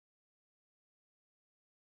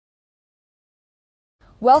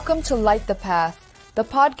Welcome to Light the Path, the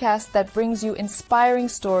podcast that brings you inspiring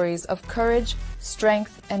stories of courage,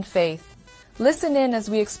 strength, and faith. Listen in as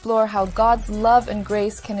we explore how God's love and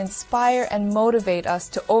grace can inspire and motivate us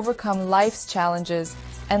to overcome life's challenges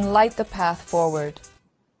and light the path forward.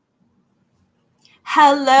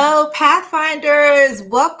 Hello, Pathfinders.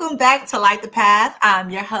 Welcome back to Light the Path.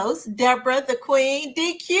 I'm your host, Deborah, the Queen,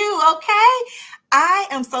 DQ, okay? I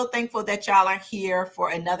am so thankful that y'all are here for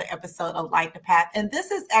another episode of Light the Path. And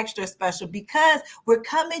this is extra special because we're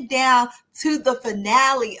coming down to the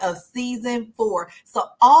finale of season 4. So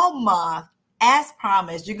all month, as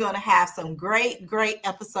promised, you're going to have some great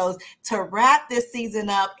episodes to wrap this season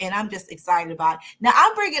up, and I'm just excited about it. Now,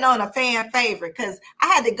 I'm bringing on a fan favorite because I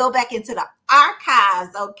had to go back into the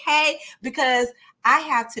archives, okay? Because I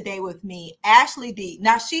have today with me Ashley D.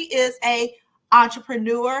 Now, she is a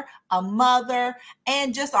entrepreneur, a mother,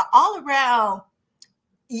 and just an all-around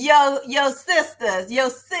your sisters, your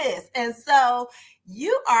sis. And so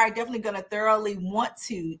you are definitely going to thoroughly want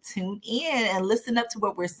to tune in and listen up to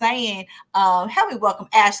what we're saying. Help me welcome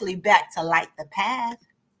Ashley back to Light the Path.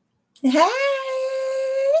 Hey!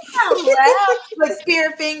 Hello. With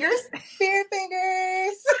spirit fingers. Spirit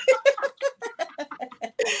fingers.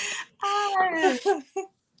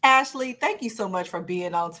 Ashley, thank you so much for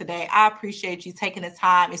being on today. I appreciate you taking the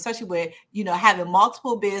time, especially with, having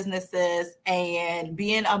multiple businesses and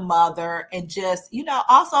being a mother and just,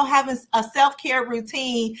 also having a self-care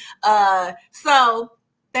routine. So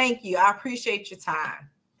thank you. I appreciate your time.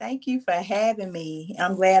 Thank you for having me.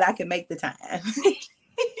 I'm glad I could make the time.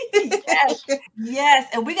 Yes.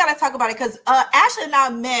 And we got to talk about it because Ashley and I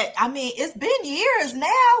met, it's been years now.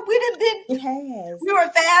 It has. We were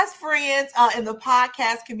fast friends in the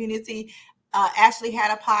podcast community. Ashley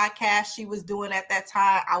had a podcast she was doing at that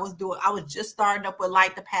time. I was just starting up with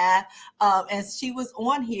Light the Path. And she was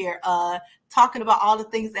on here talking about all the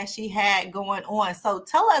things that she had going on. So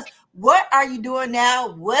tell us, what are you doing now?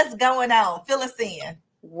 What's going on? Fill us in.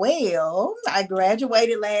 Well, I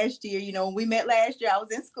graduated last year. When we met last year, I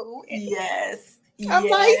was in school. Yes. I'm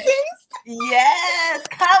licensed. Yes.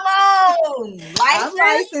 Come on. I'm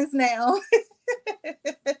licensed now.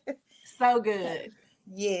 So good.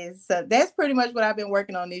 Yes. So that's pretty much what I've been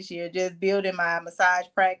working on this year. Just building my massage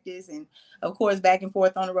practice and, of course, back and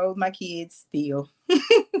forth on the road with my kids still.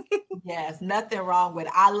 Yes. Nothing wrong with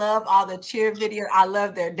it. I love all the cheer videos. I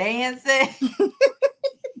love their dancing.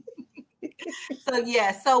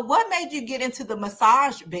 So what made you get into the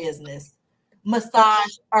massage business,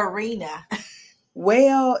 massage arena?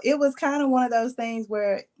 Well, it was kind of one of those things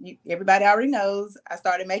where everybody already knows I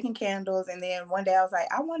started making candles. And then one day I was like,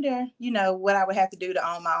 I wonder, what I would have to do to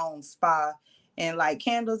own my own spa and light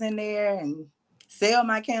candles in there and sell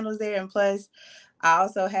my candles there. And plus, I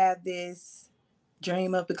also have this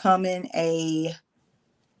dream of becoming a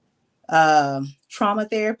trauma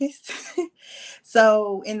therapist.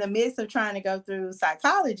 So in the midst of trying to go through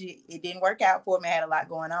psychology, it didn't work out for me. I had a lot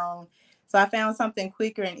going on. So I found something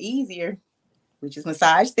quicker and easier, which is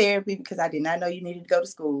massage therapy, because I did not know you needed to go to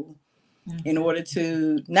school in order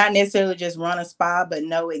to not necessarily just run a spa, but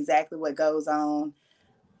know exactly what goes on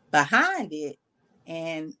behind it.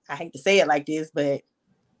 And I hate to say it like this, but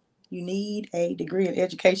you need a degree in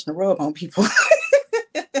education to rub on people.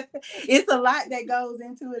 It's a lot that goes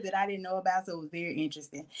into it that I didn't know about, so it was very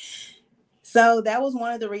interesting. So that was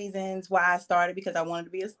one of the reasons why I started, because I wanted to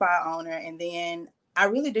be a spa owner. And then I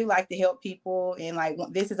really do like to help people. And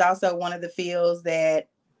this is also one of the fields that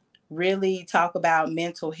really talk about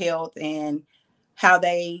mental health and how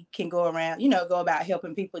they can go about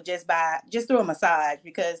helping people just through a massage,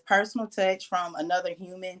 because personal touch from another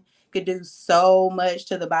human could do so much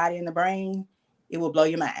to the body and the brain. It will blow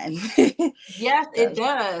your mind. Yes, it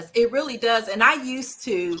does. It really does. And I used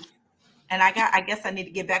to, and I guess I need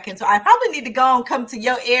to get back into, I probably need to go and come to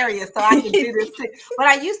your area so I can do this too. But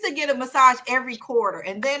I used to get a massage every quarter,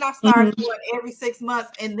 and then I started doing every 6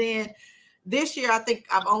 months. And then this year, I think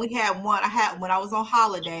I've only had one. When I was on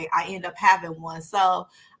holiday, I ended up having one. So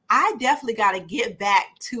I definitely got to get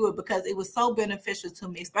back to it because it was so beneficial to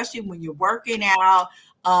me, especially when you're working out,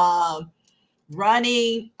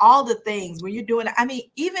 running, all the things when you're doing it.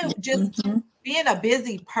 Even just being a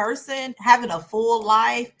busy person, having a full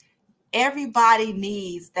life, everybody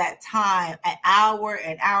needs that time, an hour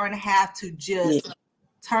and a half to just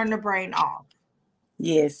turn the brain off.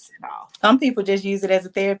 Yes. Some people just use it as a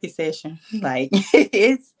therapy session.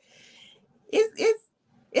 It's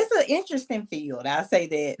an interesting field. I'll say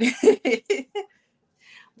that.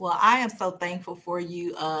 Well, I am so thankful for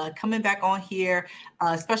you coming back on here,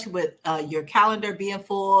 especially with your calendar being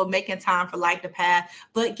full, making time for Light the Path.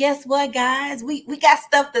 But guess what, guys? We got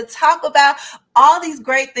stuff to talk about. All these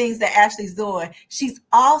great things that Ashley's doing. She's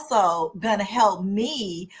also going to help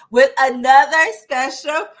me with another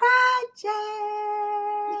special project.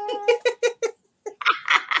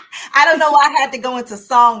 I don't know why I had to go into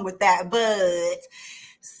song with that, but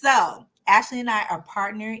so Ashley and I are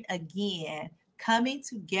partnering again, coming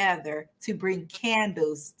together to bring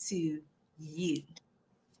candles to you,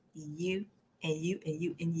 you, and you, and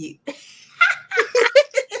you, and you.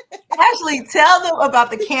 Ashley, tell them about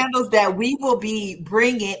the candles that we will be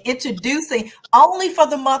bringing, introducing only for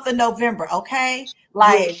the month of November, okay?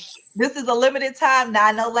 Like, yes. This is a limited time. Now,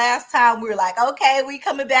 I know last time we were like, okay, we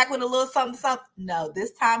coming back with a little something, something. No,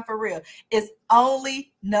 this time for real. It's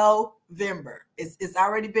only November. It's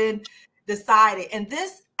already been decided. And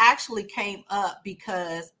this actually came up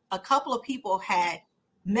because a couple of people had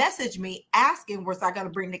messaged me asking, was I going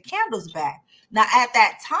to bring the candles back? Now, at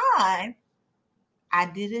that time, I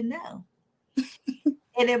didn't know.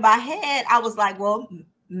 And in my head, I was like, well,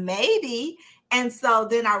 maybe. And so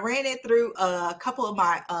then I ran it through a couple of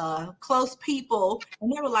my close people, and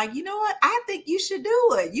they were like, you know what? I think you should do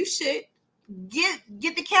it. You should get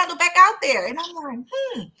the candle back out there. And I'm like,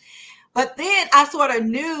 But then I sort of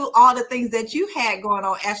knew all the things that you had going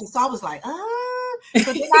on, Ashley. So I was like, So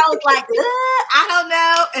then I was like, I don't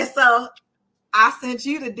know. And so I sent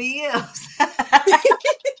you the DMs.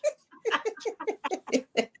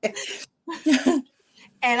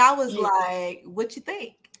 And I was like, what you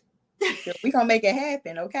think? We're going to make it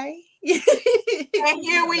happen, okay? And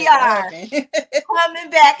here we are, coming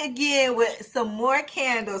back again with some more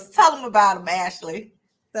candles. Tell them about them, Ashley.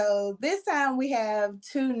 So this time we have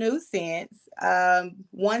two new scents.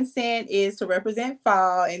 One scent is to represent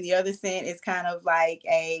fall, and the other scent is kind of like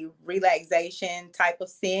a relaxation type of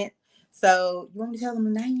scent. So you want me to tell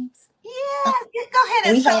them the names? Yeah, go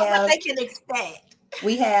ahead and tell them what they can expect.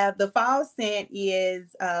 We have the fall scent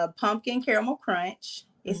is pumpkin caramel crunch.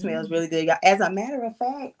 It smells really good. As a matter of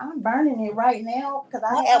fact, I'm burning it right now because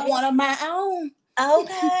I have one of my own.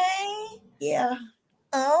 Okay. Yeah.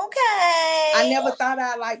 Okay. I never thought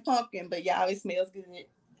I liked pumpkin, but y'all, it smells good.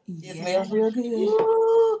 It smells real good.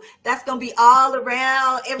 Ooh, that's going to be all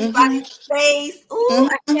around everybody's face. Ooh,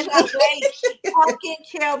 I cannot wait. Pumpkin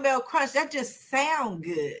caramel crunch. That just sounds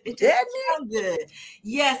good. It just sounds good.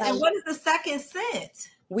 Yes. And what is the second scent?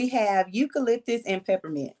 We have eucalyptus and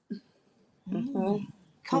peppermint.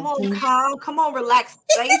 Come on, calm. Come on, relax.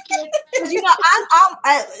 Because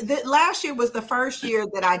last year was the first year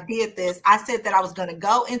that I did this. I said that I was going to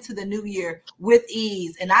go into the new year with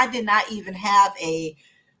ease, and I did not even have a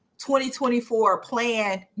 2024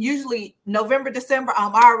 plan. Usually November, December,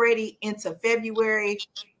 I'm already into February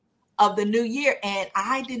of the new year, and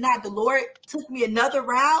I did not. The Lord took me another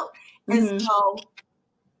route, and so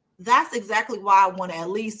that's exactly why I want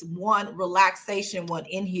at least one relaxation one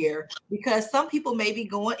in here, because some people may be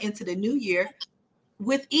going into the new year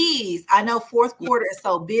with ease. I know fourth quarter is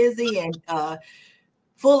so busy and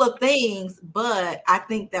full of things, but I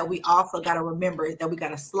think that we also got to remember that we got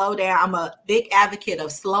to slow down. I'm a big advocate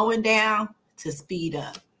of slowing down to speed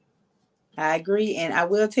up. I agree. And I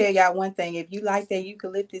will tell y'all one thing. If you like that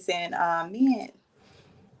eucalyptus and mint,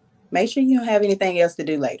 make sure you don't have anything else to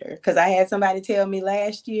do later. Because I had somebody tell me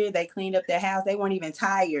last year they cleaned up their house. They weren't even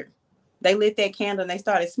tired. They lit that candle and they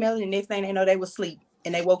started smelling. And next thing they know, they were asleep.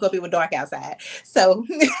 And they woke up, it was dark outside. So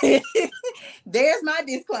there's my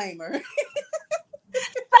disclaimer.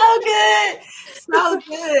 So good. So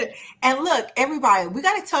good. And look, everybody, we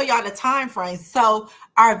got to tell y'all the time frame. So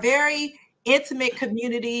our very intimate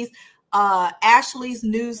communities, Ashley's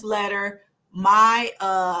newsletter, my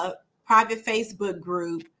private Facebook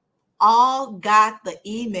group, all got the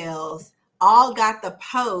emails, all got the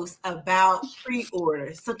posts about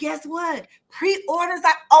pre-orders. So guess what? Pre-orders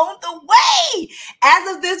are on the way.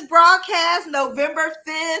 As of this broadcast, November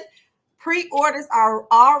 5th, pre-orders are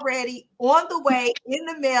already on the way in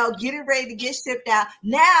the mail, getting ready to get shipped out.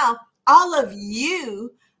 Now, all of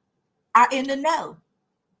you are in the know.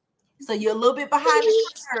 So you're a little bit behind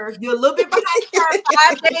the curve. You're a little bit behind the curve,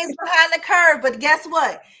 5 days behind the curve. But guess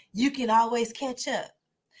what? You can always catch up.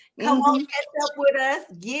 Come on, catch up with us.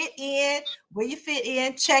 Get in where you fit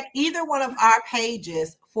in. Check either one of our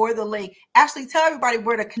pages for the link. Actually, tell everybody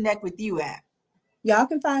where to connect with you at. Y'all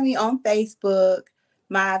can find me on Facebook.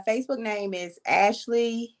 My Facebook name is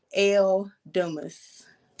Ashley L. Dumas.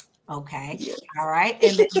 Okay. Yes. All right.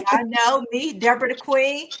 And then y'all know me, Deborah the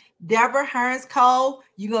Queen. Deborah Hearns Cole.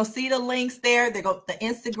 You're gonna see the links there. They go the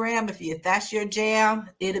Instagram. If that's your jam,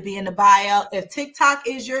 it'll be in the bio. If TikTok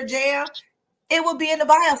is your jam, it will be in the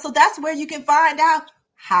bio. So that's where you can find out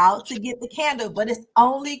how to get the candle. But it's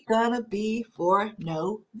only gonna be for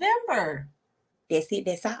November. That's it.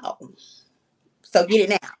 That's all. So get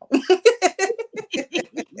it now.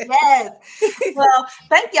 Yes. Well,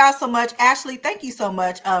 thank y'all so much. Ashley, thank you so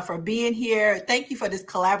much for being here. Thank you for this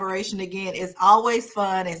collaboration again. It's always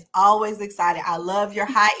fun. It's always exciting. I love your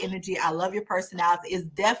high energy. I love your personality. It's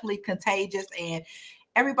definitely contagious. And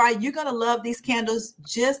everybody, you're going to love these candles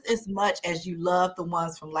just as much as you love the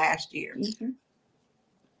ones from last year. Mm-hmm.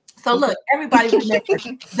 So look, everybody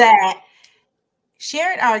remember that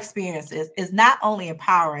sharing our experiences is not only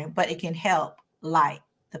empowering, but it can help light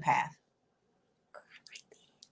the path.